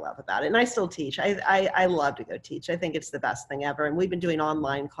what I love about it. And I still teach. I love to go teach. I think it's the best thing ever. And we've been doing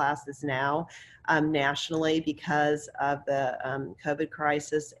online classes now nationally because of the COVID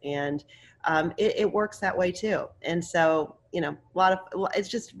crisis, and it works that way too. And so, it's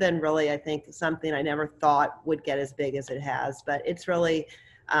just been really, I think, something I never thought would get as big as it has, but it's really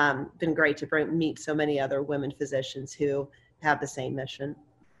been great to meet so many other women physicians who have the same mission.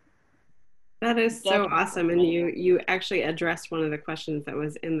 That is so awesome. And you actually addressed one of the questions that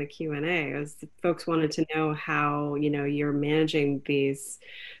was in the Q&A. As folks wanted to know how, you're managing these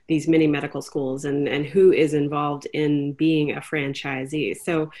mini medical schools and who is involved in being a franchisee.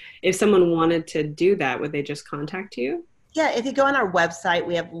 So if someone wanted to do that, would they just contact you? Yeah, if you go on our website,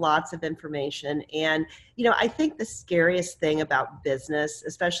 we have lots of information. And, I think the scariest thing about business,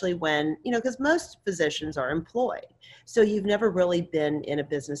 especially when, because most physicians are employed, so you've never really been in a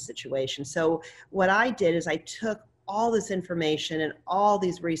business situation. So what I did is I took all this information and all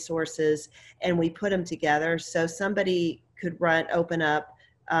these resources, and we put them together so somebody could open up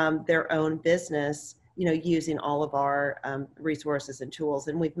their own business, using all of our resources and tools.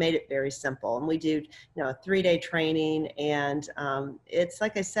 And we've made it very simple. And we do, a 3-day training. And it's,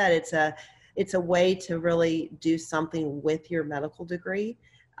 like I said, it's a way to really do something with your medical degree.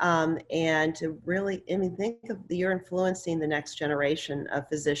 And to really, think of you're influencing the next generation of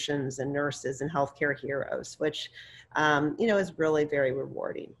physicians and nurses and healthcare heroes, which, is really very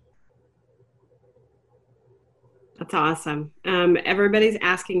rewarding. That's awesome. Everybody's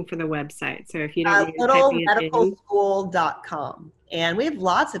asking for the website. So if you don't littlemedicalschool.com. And we have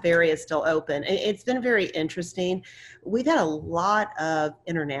lots of areas still open. It's been very interesting. We've had a lot of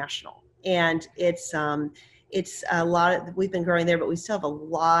international, and it's a lot we've been growing there, but we still have a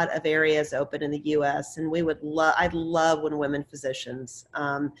lot of areas open in the US. And I'd love when women physicians,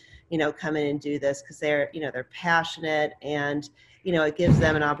 come in and do this, because they're passionate, and, it gives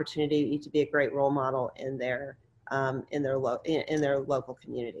them an opportunity to be a great role model in their local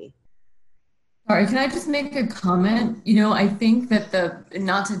community. Sorry, can I just make a comment? I think that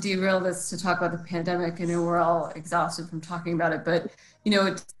not to derail this to talk about the pandemic, I know we're all exhausted from talking about it, but,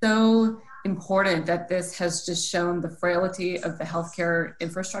 it's so important that this has just shown the frailty of the healthcare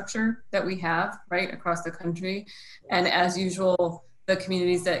infrastructure that we have right across the country. And as usual, the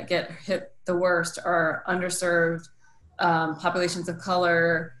communities that get hit the worst are underserved, populations of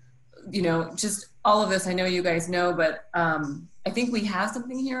color, just all of this. I know you guys know, but I think we have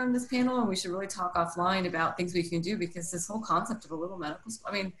something here on this panel, and we should really talk offline about things we can do, because this whole concept of a little medical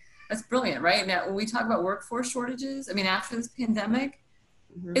school, that's brilliant, right? Now, when we talk about workforce shortages, after this pandemic,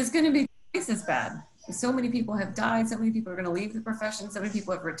 it's going to be twice as bad. So many people have died. So many people are going to leave the profession. So many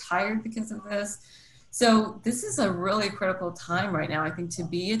people have retired because of this. So this is a really critical time right now, I think, to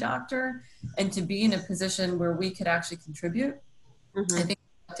be a doctor and to be in a position where we could actually contribute. I think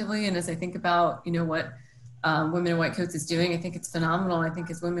actively, and as I think about, what Women in White Coats is doing, I think it's phenomenal. I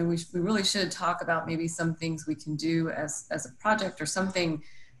think as women, we really should talk about maybe some things we can do as a project or something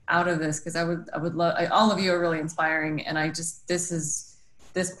out of this, because I would love, all of you are really inspiring. And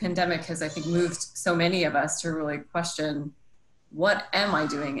this pandemic has, I think, moved so many of us to really question, what am I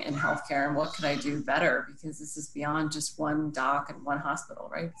doing in healthcare and what could I do better? Because this is beyond just one doc and one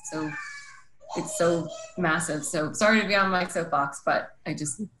hospital, right? So it's so massive. So sorry to be on my soapbox, but I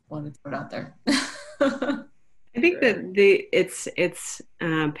just wanted to put it out there. I think that it's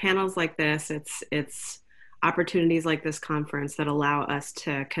panels like this, it's opportunities like this conference that allow us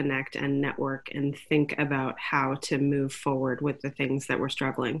to connect and network and think about how to move forward with the things that we're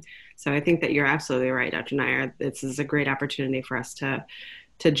struggling. So I think that you're absolutely right, Dr. Nair. This is a great opportunity for us to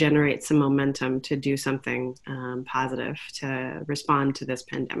generate some momentum, to do something positive, to respond to this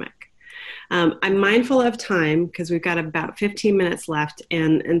pandemic. I'm mindful of time because we've got about 15 minutes left.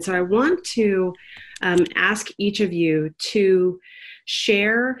 And so I want to ask each of you to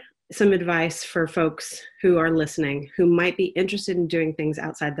share some advice for folks who are listening, who might be interested in doing things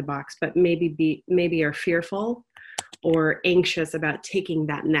outside the box, but maybe are fearful or anxious about taking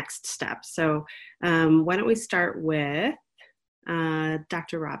that next step. So why don't we start with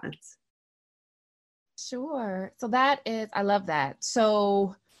Dr. Robbins? Sure. So I love that.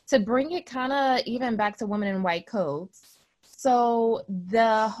 So to bring it kind of even back to women in white coats. So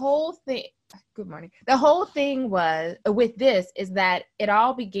the whole thing, good morning. The whole thing was with this is that it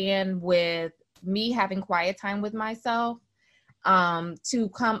all began with me having quiet time with myself to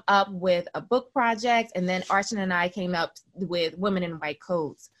come up with a book project. And then Archana and I came up with Women in White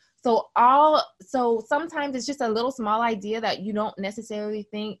Coats. So sometimes it's just a little small idea that you don't necessarily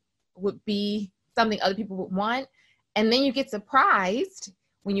think would be something other people would want. And then you get surprised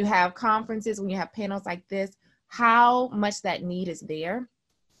when you have conferences, when you have panels like this, how much that need is there.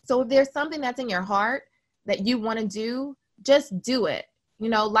 So if there's something that's in your heart that you want to do, just do it. You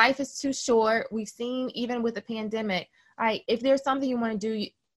know, life is too short. We've seen even with the pandemic, if there's something you want to do,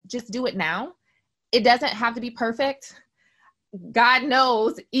 just do it now. It doesn't have to be perfect. God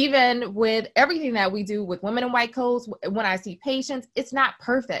knows, even with everything that we do with Women in White Coats, when I see patients, it's not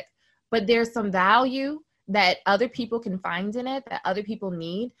perfect, but there's some value that other people can find in it, that other people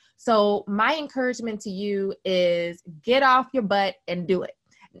need. So my encouragement to you is get off your butt and do it.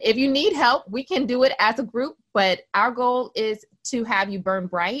 If you need help, we can do it as a group, but our goal is to have you burn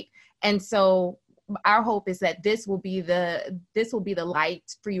bright. And so our hope is that this will be the light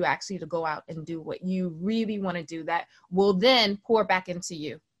for you actually to go out and do what you really want to do, that will then pour back into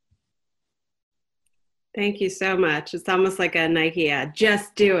you. Thank you so much. It's almost like a Nike ad.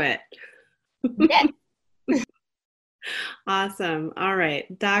 Just do it. Yes. Awesome. All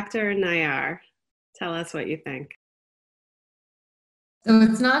right. Dr. Nayar, tell us what you think. So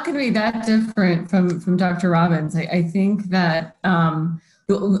it's not going to be that different from Dr. Robbins. I think that I'm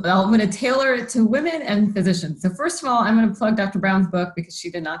going to tailor it to women and physicians. So first of all, I'm going to plug Dr. Brown's book because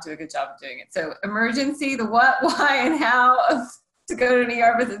she did not do a good job of doing it. So Emergency, the what, why, and how to go to an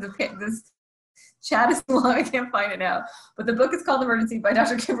ER visit. This chat is long. I can't find it now. But the book is called Emergency by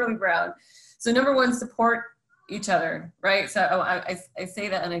Dr. Kimberly Brown. So number one, support each other, right? So I say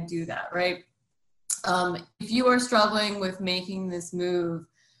that and I do that, right? If you are struggling with making this move,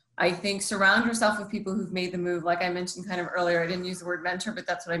 I think surround yourself with people who've made the move. Like I mentioned kind of earlier, I didn't use the word mentor, but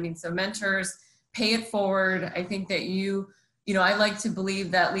that's what I mean. So mentors, pay it forward. I think that I like to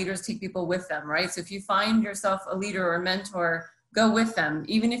believe that leaders take people with them, right? So if you find yourself a leader or a mentor, go with them.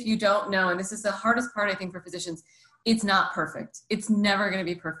 Even if you don't know, and this is the hardest part, I think, for physicians, it's not perfect. It's never going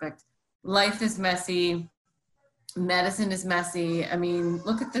to be perfect. Life is messy. Medicine is messy. I mean,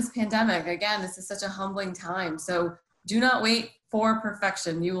 look at this pandemic. Again, this is such a humbling time. So do not wait for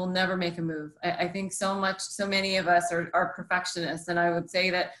perfection. You will never make a move. I think so many of us are perfectionists. And I would say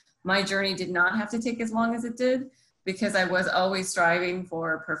that my journey did not have to take as long as it did because I was always striving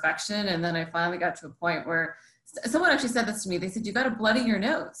for perfection. And then I finally got to a point where someone actually said this to me. They said, you got to bloody your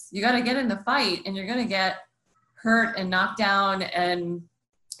nose. You got to get in the fight and you're going to get hurt and knocked down. And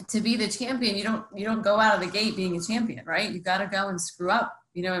to be the champion, you don't go out of the gate being a champion, right? You got to go and screw up,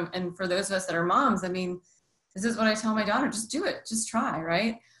 and for those of us that are moms, I mean, this is what I tell my daughter, just do it, just try,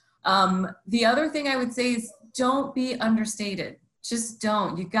 right? The other thing I would say is don't be understated. Just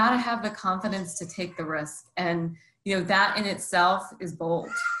don't. You got to have the confidence to take the risk. And, that in itself is bold,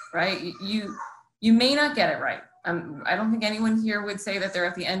 right? You may not get it right. I don't think anyone here would say that they're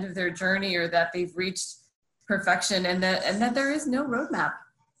at the end of their journey or that they've reached perfection and that there is no roadmap.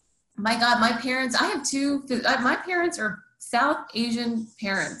 My God, my parents are South Asian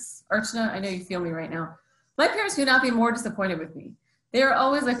parents. Archana, I know you feel me right now. My parents could not be more disappointed with me. They were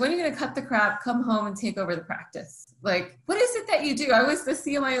always like, when are you going to cut the crap, come home and take over the practice? Like, what is it that you do? I was the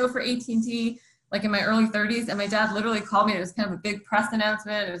CMIO for AT&T, like in my early 30s, and my dad literally called me. It was kind of a big press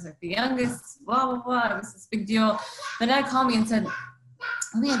announcement. It was like the youngest, blah, blah, blah. It was this big deal. My dad called me and said,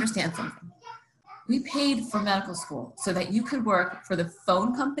 let me understand something. We paid for medical school so that you could work for the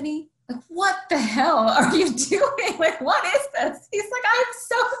phone company. Like, what the hell are you doing? Like, what is this? He's like, I'm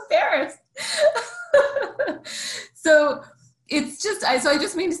so embarrassed. So it's just, so I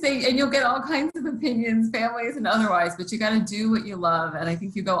just mean to say, and you'll get all kinds of opinions, families and otherwise, but you got to do what you love. And I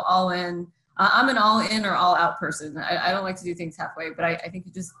think you go all in. I'm an all in or all out person. I don't like to do things halfway, but I think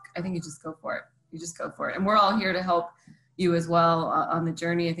you just go for it. You just go for it. And we're all here to help you as well on the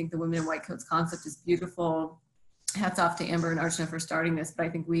journey. I think the Women in White Coats concept is beautiful. Hats off to Amber and Archana for starting this, but I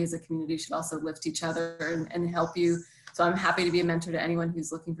think we as a community should also lift each other and help you. So I'm happy to be a mentor to anyone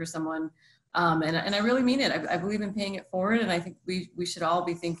who's looking for someone. And I really mean it. I believe in paying it forward. And I think we should all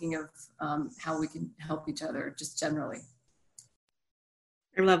be thinking of how we can help each other just generally.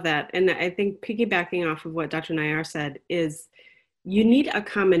 I love that. And I think piggybacking off of what Dr. Nayar said is you need a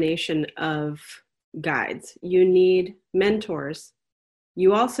combination of guides, you need mentors,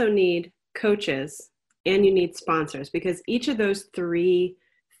 you also need coaches, and you need sponsors, because each of those three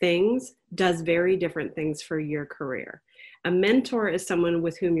things does very different things for your career. A mentor is someone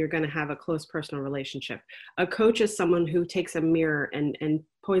with whom you're going to have a close personal relationship. A coach is someone who takes a mirror and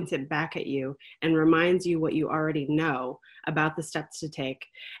points it back at you and reminds you what you already know about the steps to take.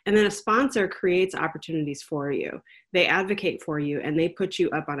 And then a sponsor creates opportunities for you. They advocate for you and they put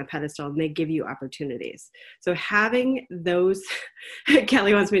you up on a pedestal and they give you opportunities. So having those,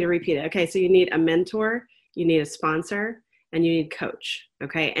 Kelly wants me to repeat it. Okay, so you need a mentor, you need a sponsor, and you need coach.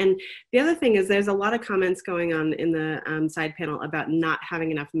 Okay. And the other thing is there's a lot of comments going on in the side panel about not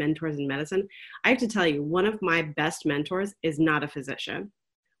having enough mentors in medicine. I have to tell you, one of my best mentors is not a physician.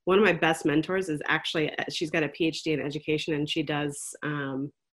 One of my best mentors is actually, she's got a PhD in education and she does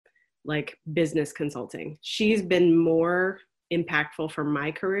like business consulting. She's been more impactful for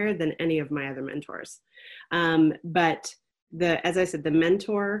my career than any of my other mentors. But as I said, the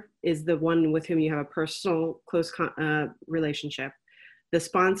mentor is the one with whom you have a personal, close relationship. The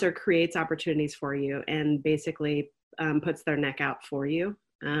sponsor creates opportunities for you and basically puts their neck out for you.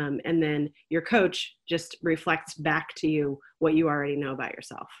 And then your coach just reflects back to you what you already know about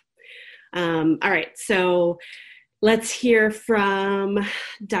yourself. All right, so let's hear from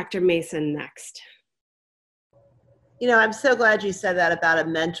Dr. Mason next. You know, I'm so glad you said that about a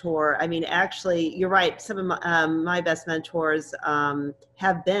mentor. I mean, actually, you're right. Some of my best mentors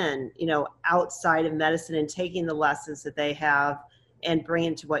have been, you know, outside of medicine and taking the lessons that they have and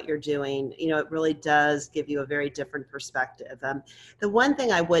bringing to what you're doing. You know, it really does give you a very different perspective. The one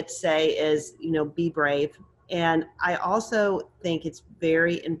thing I would say is, you know, be brave. And I also think it's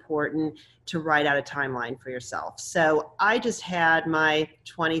very important to write out a timeline for yourself. So I just had my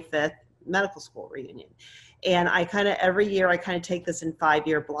 25th medical school reunion. And I kind of, every year I kind of take this in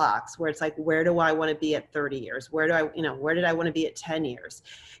 5-year blocks where it's like, where do I want to be at 30 years? Where did I want to be at 10 years?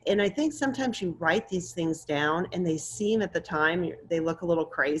 And I think sometimes you write these things down and they seem at the time, they look a little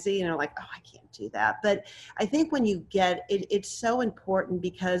crazy, you know, like, oh, I can't do that. But I think when you get it, it's so important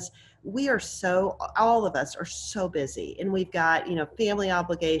because all of us are so busy and we've got, you know, family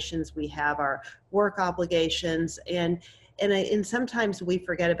obligations, we have our work obligations, and sometimes we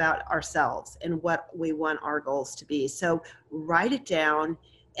forget about ourselves and what we want our goals to be. So write it down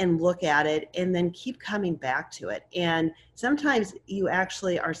and look at it and then keep coming back to it. And sometimes you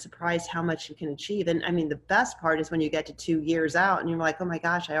actually are surprised how much you can achieve. And I mean, the best part is when you get to 2 years out and you're like, oh my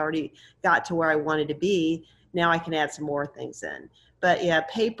gosh, I already got to where I wanted to be. Now I can add some more things in. But yeah,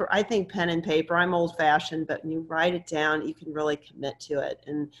 paper, I think pen and paper, I'm old fashioned, but when you write it down, you can really commit to it.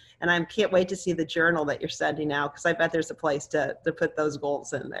 And I can't wait to see the journal that you're sending out, because I bet there's a place to put those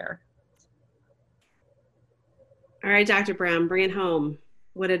goals in there. All right, Dr. Brown, bring it home.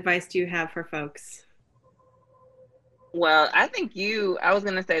 What advice do you have for folks? Well, I think I was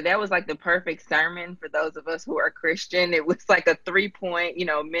going to say that was like the perfect sermon for those of us who are Christian. It was like a 3-point, you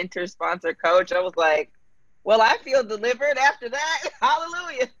know, mentor, sponsor, coach. I was like, well, I feel delivered after that.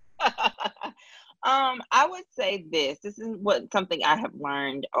 Hallelujah. I would say this is something I have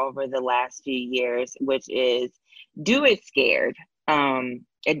learned over the last few years, which is do it scared.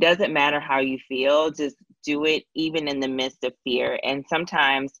 It doesn't matter how you feel, just do it even in the midst of fear. And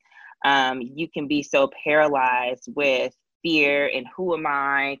sometimes you can be so paralyzed with fear and who am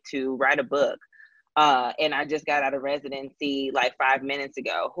I to write a book? And I just got out of residency like 5 minutes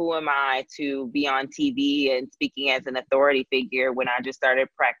ago. Who am I to be on TV and speaking as an authority figure when I just started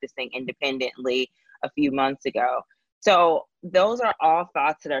practicing independently a few months ago? So those are all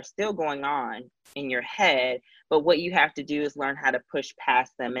thoughts that are still going on in your head, but what you have to do is learn how to push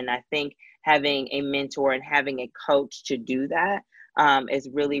past them. And I think having a mentor and having a coach to do that is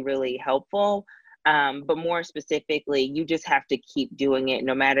really, really helpful. But more specifically, you just have to keep doing it,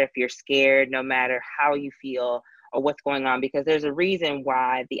 no matter if you're scared, no matter how you feel or what's going on, because there's a reason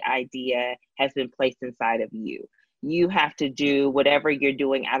why the idea has been placed inside of you. You have to do whatever you're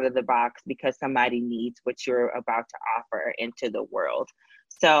doing out of the box because somebody needs what you're about to offer into the world.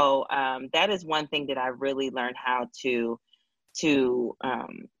 So that is one thing that I really learned how to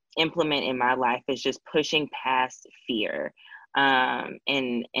implement in my life, is just pushing past fear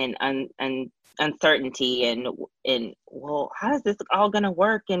and uncertainty and well, how is this all going to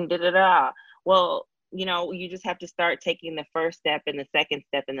work and Well, you know, you just have to start taking the first step and the second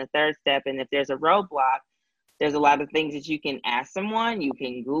step and the third step. And if there's a roadblock, there's a lot of things that you can ask someone, you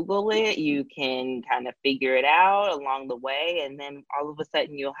can Google it, you can kind of figure it out along the way. And then all of a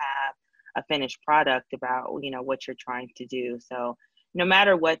sudden you'll have a finished product about, you know, what you're trying to do. So no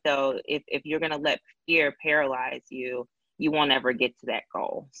matter what though, if you're going to let fear paralyze you, you won't ever get to that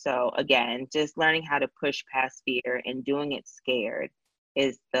goal. So again, just learning how to push past fear and doing it scared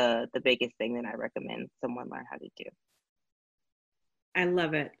is the biggest thing that I recommend someone learn how to do. I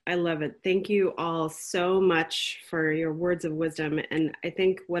love it. I love it. Thank you all so much for your words of wisdom. And I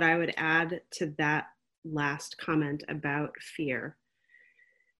think what I would add to that last comment about fear,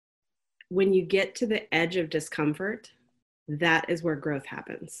 when you get to the edge of discomfort, that is where growth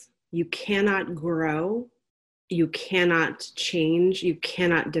happens. You cannot grow, you cannot change, you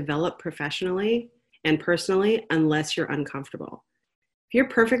cannot develop professionally and personally unless you're uncomfortable. If you're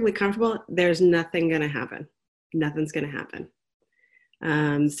perfectly comfortable, there's nothing going to happen. Nothing's going to happen.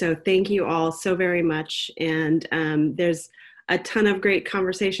 So thank you all so very much. And there's a ton of great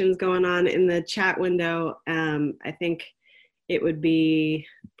conversations going on in the chat window. I think it would be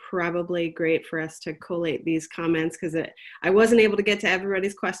probably great for us to collate these comments because I wasn't able to get to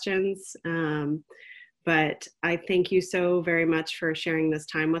everybody's questions. But I thank you so very much for sharing this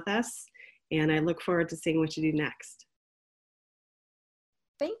time with us. And I look forward to seeing what you do next.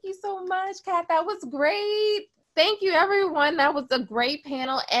 Thank you so much, Kat. That was great. Thank you, everyone. That was a great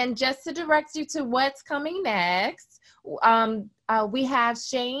panel. And just to direct you to what's coming next, we have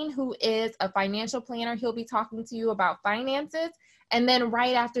Shane, who is a financial planner. He'll be talking to you about finances. And then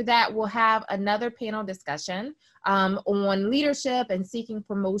right after that, we'll have another panel discussion on leadership and seeking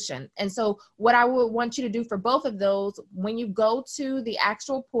promotion. And so what I would want you to do for both of those, when you go to the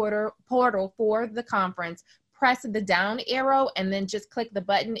actual portal for the conference, press the down arrow and then just click the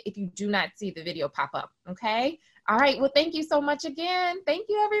button if you do not see the video pop up. Okay. All right. Well, thank you so much again. Thank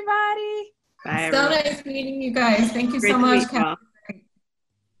you, everybody. Bye, So everyone. nice meeting you guys. Thank you Great so to much. meet you all.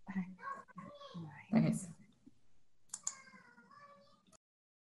 Bye, guys.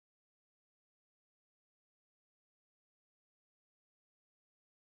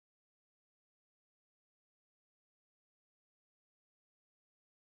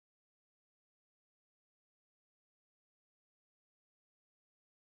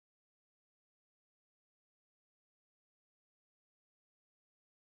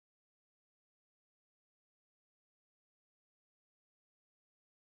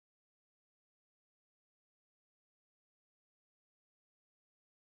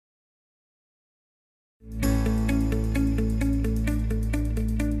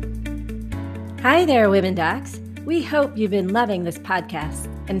 Hi there, Women Docs. We hope you've been loving this podcast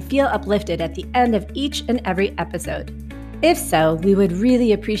and feel uplifted at the end of each and every episode. If so, we would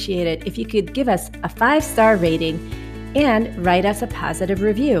really appreciate it if you could give us a 5-star rating and write us a positive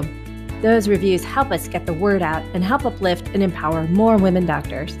review. Those reviews help us get the word out and help uplift and empower more women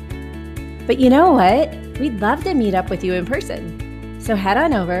doctors. But you know what? We'd love to meet up with you in person. So head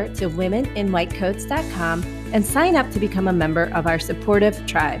on over to womeninwhitecoats.com and sign up to become a member of our supportive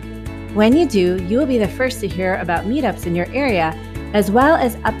tribe. When you do, you will be the first to hear about meetups in your area, as well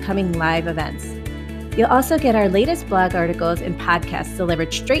as upcoming live events. You'll also get our latest blog articles and podcasts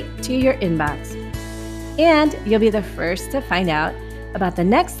delivered straight to your inbox. And you'll be the first to find out about the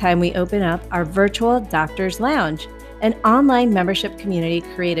next time we open up our virtual Doctors Lounge, an online membership community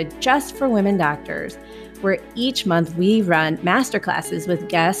created just for women doctors, where each month we run masterclasses with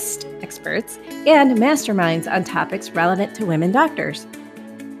guest experts and masterminds on topics relevant to women doctors.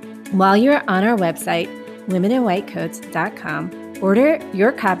 While you're on our website, womeninwhitecoats.com, order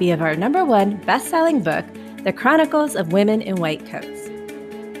your copy of our #1 best-selling book, The Chronicles of Women in White Coats.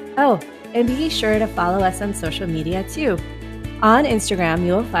 Oh, and be sure to follow us on social media too. On Instagram,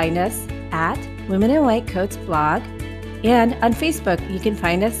 you'll find us at Women in White Coats blog, and on Facebook, you can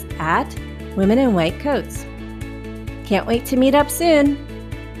find us at Women in White Coats. Can't wait to meet up soon.